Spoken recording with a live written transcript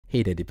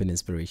Hey there, Deep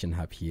Inspiration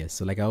Hub here.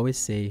 So like I always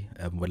say,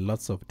 with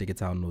lots of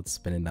digital nodes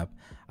spinning up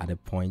at a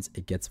point,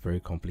 it gets very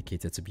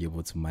complicated to be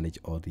able to manage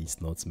all these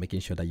nodes,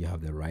 making sure that you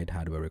have the right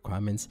hardware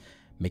requirements,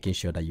 making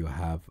sure that you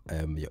have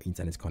your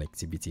internet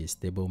connectivity is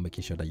stable,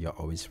 making sure that you're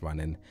always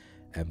running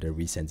the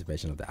recent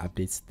version of the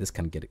updates. This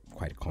can get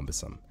quite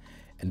cumbersome.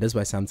 And that's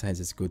why sometimes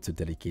it's good to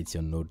delegate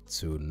your node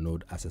to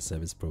node as a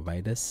service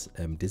providers.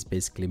 This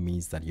basically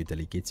means that you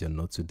delegate your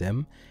node to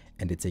them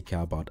and they take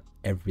care about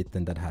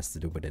everything that has to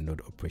do with the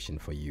node operation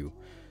for you.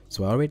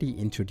 So I already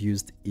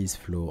introduced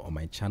Easeflow on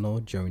my channel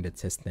during the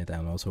testnet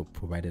and also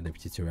provided a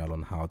tutorial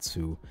on how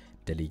to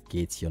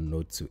delegate your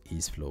node to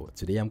Easeflow.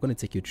 Today I'm going to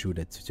take you through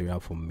the tutorial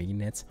for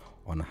mainnet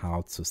on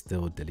how to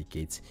still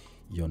delegate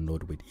your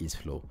node with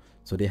Easeflow.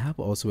 So they have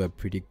also a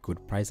pretty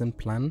good pricing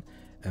plan.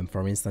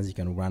 For instance, you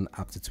can run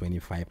up to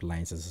 25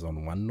 licenses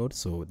on one node.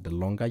 So the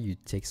longer you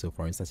take, so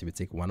for instance, if you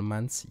take 1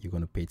 month, you're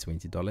going to pay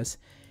 $20.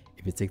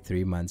 If you take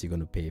 3 months, you're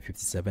going to pay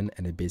 $57,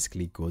 and it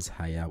basically goes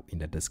higher in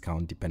the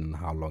discount depending on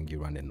how long you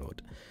run a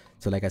node.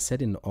 So like I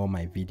said in all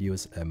my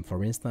videos,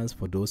 for instance,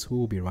 for those who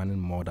will be running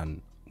more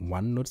than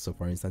one node, so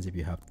for instance, if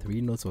you have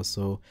 3 nodes or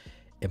so,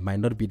 it might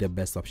not be the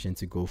best option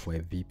to go for a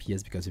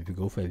VPS, because if you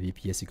go for a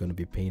VPS, you're going to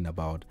be paying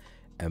about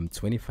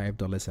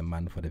 $25 a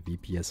month for the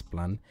VPS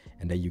plan,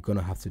 and then you're going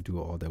to have to do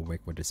all the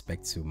work with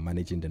respect to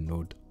managing the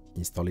node,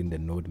 installing the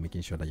node,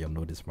 making sure that your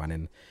node is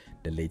running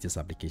the latest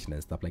application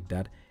and stuff like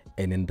that.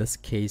 And in this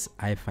case,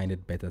 I find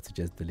it better to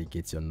just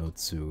delegate your node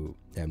to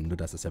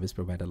node as a service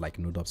provider like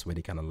NodeOps, where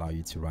they can allow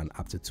you to run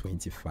up to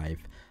 25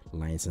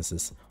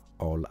 licenses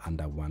all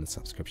under one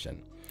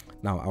subscription.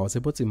 Now I was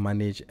able to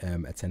manage a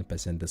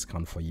 10%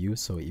 discount for you.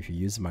 So if you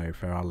use my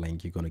referral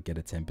link, you're going to get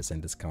a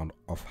 10% discount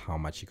off how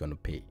much you're going to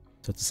pay.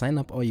 So to sign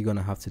up, all you're going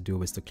to have to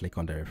do is to click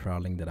on the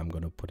referral link that I'm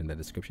going to put in the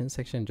description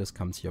section. Just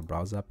come to your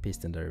browser,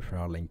 paste in the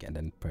referral link, and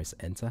then press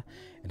enter.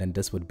 And then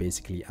this would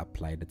basically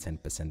apply the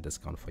 10%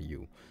 discount for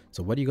you.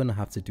 So what you're going to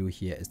have to do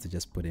here is to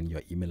just put in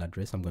your email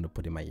address. I'm going to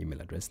put in my email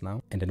address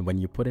now. And then when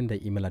you put in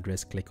the email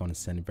address, click on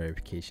send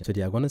verification. So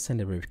they are going to send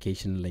a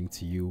verification link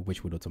to you,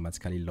 which would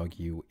automatically log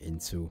you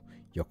into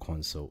your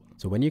console.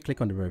 So when you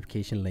click on the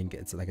verification link,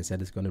 it's like I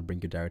said, it's going to bring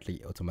you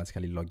directly,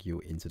 automatically log you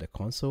into the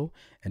console.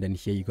 And then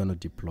here you're going to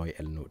deploy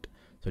a node.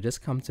 So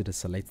just come to the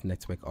select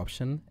network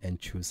option and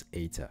choose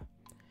Aethir.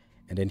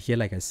 And then here,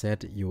 like I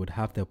said, you would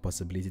have the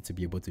possibility to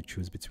be able to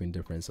choose between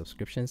different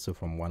subscriptions. So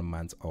from 1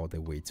 month all the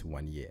way to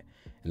 1 year.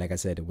 And like I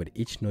said, with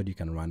each node, you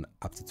can run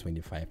up to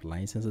 25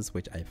 licenses,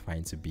 which I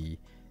find to be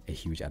a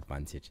huge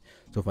advantage.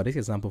 So for this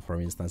example, for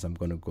instance, I'm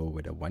going to go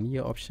with a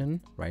 1-year option,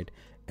 right?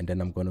 And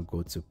then I'm going to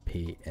go to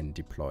pay and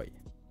deploy.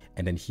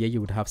 And then here you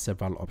would have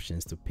several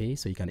options to pay.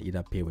 So you can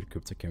either pay with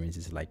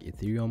cryptocurrencies like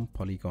Ethereum,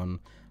 Polygon,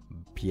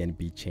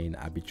 PNB chain,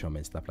 Arbitrum,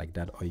 and stuff like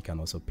that, or you can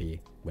also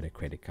pay with a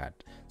credit card.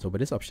 So with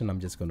this option,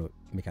 I'm just going to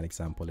make an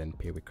example and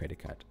pay with credit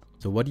card.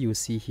 So what you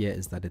see here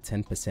is that the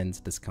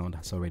 10% discount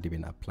has already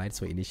been applied.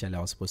 So initially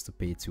I was supposed to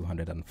pay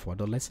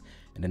 $204,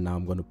 and then now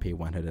I'm going to pay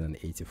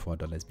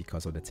 $184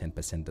 because of the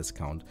 10%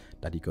 discount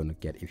that you're going to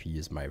get if you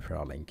use my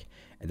referral link.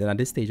 And then at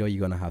this stage, all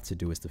you're going to have to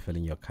do is to fill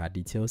in your card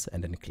details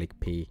and then click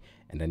pay,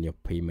 and then your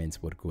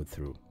payments would go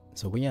through.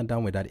 So when you're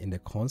done with that in the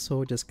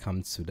console, just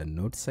come to the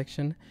node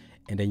section,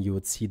 and then you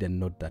would see the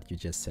node that you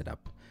just set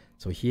up.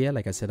 So here,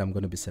 like I said, I'm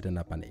going to be setting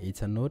up an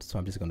Aethir node. So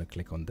I'm just going to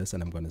click on this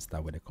and I'm going to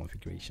start with the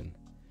configuration.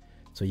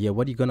 So here,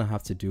 what you're going to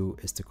have to do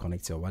is to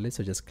connect your wallet.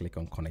 So just click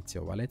on connect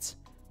your wallet,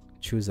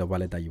 choose a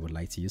wallet that you would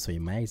like to use. So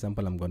in my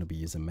example, I'm going to be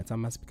using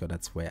MetaMask because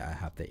that's where I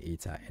have the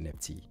Aethir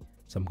NFT.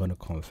 So I'm going to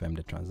confirm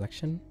the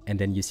transaction, and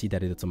then you see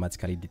that it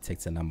automatically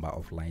detects a number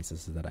of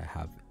licenses that I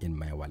have in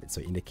my wallet.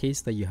 So in the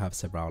case that you have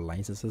several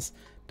licenses,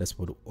 this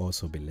would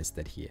also be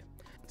listed here.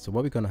 So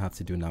what we're going to have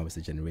to do now is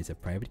to generate a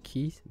private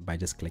key by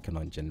just clicking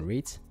on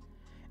generate,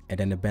 and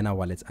then the Banner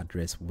wallet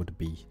address would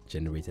be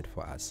generated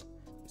for us.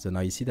 So now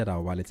you see that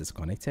our wallet is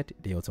connected.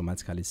 They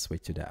automatically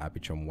switch to the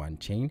Arbitrum 1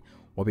 chain.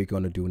 What we're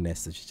going to do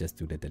next is just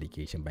do the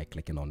delegation by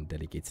clicking on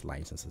delegate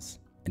licenses.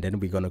 And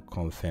then we're going to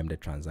confirm the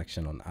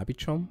transaction on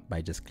Arbitrum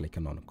by just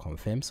clicking on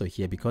confirm. So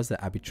here, because the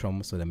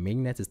Arbitrum, so the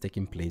mainnet is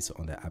taking place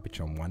on the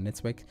Arbitrum 1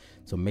 network.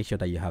 So make sure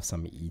that you have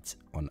some ETH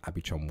on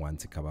Arbitrum 1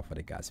 to cover for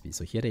the gas fees.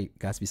 So here the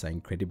gas fees are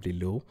incredibly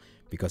low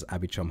because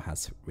Arbitrum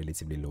has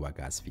relatively lower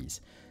gas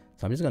fees.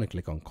 So I'm just going to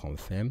click on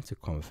confirm to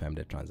confirm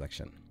the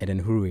transaction. And then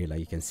hooray,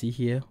 like you can see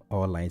here,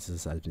 all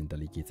licenses have been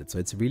delegated. So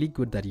it's really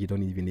good that you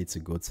don't even need to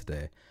go to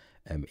the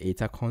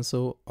Aethir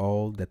console.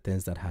 All the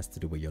things that has to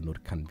do with your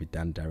node can be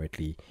done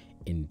directly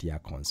in their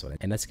console.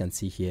 And as you can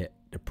see here,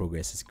 the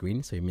progress is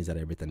green, so it means that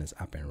everything is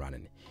up and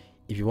running.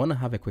 If you want to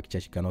have a quick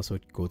check, you can also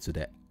go to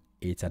the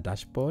Aethir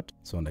dashboard.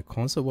 So on the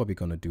console, what we're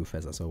going to do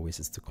first, as always,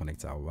 is to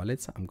connect our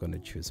wallet. I'm going to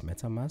choose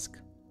MetaMask.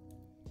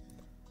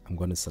 I'm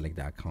going to select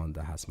the account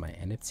that has my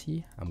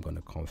NFT. I'm going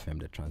to confirm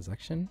the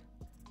transaction,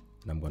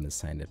 and I'm going to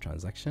sign the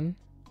transaction.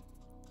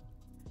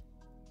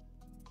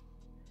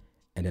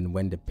 And then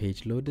when the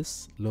page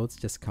loads,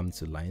 just come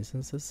to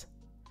licenses,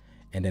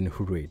 and then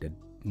hooray, the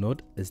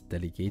node is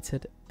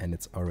delegated and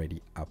it's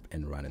already up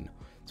and running.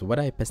 So what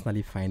I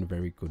personally find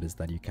very good is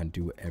that you can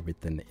do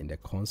everything in the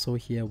console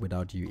here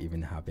without you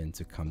even having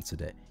to come to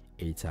the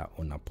Aethir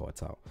owner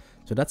portal.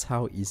 So that's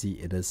how easy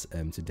it is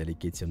to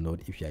delegate your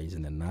node if you are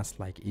using a NaaS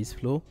like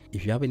Easeflow.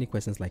 If you have any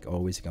questions, like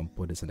always, you can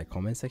put this in the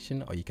comment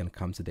section, or you can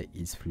come to the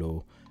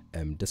Easeflow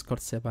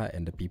Discord server,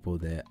 and the people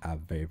there are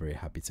very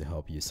happy to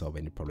help you solve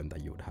any problem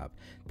that you would have.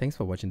 Thanks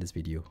for watching this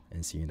video,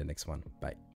 and see you in the next one. Bye.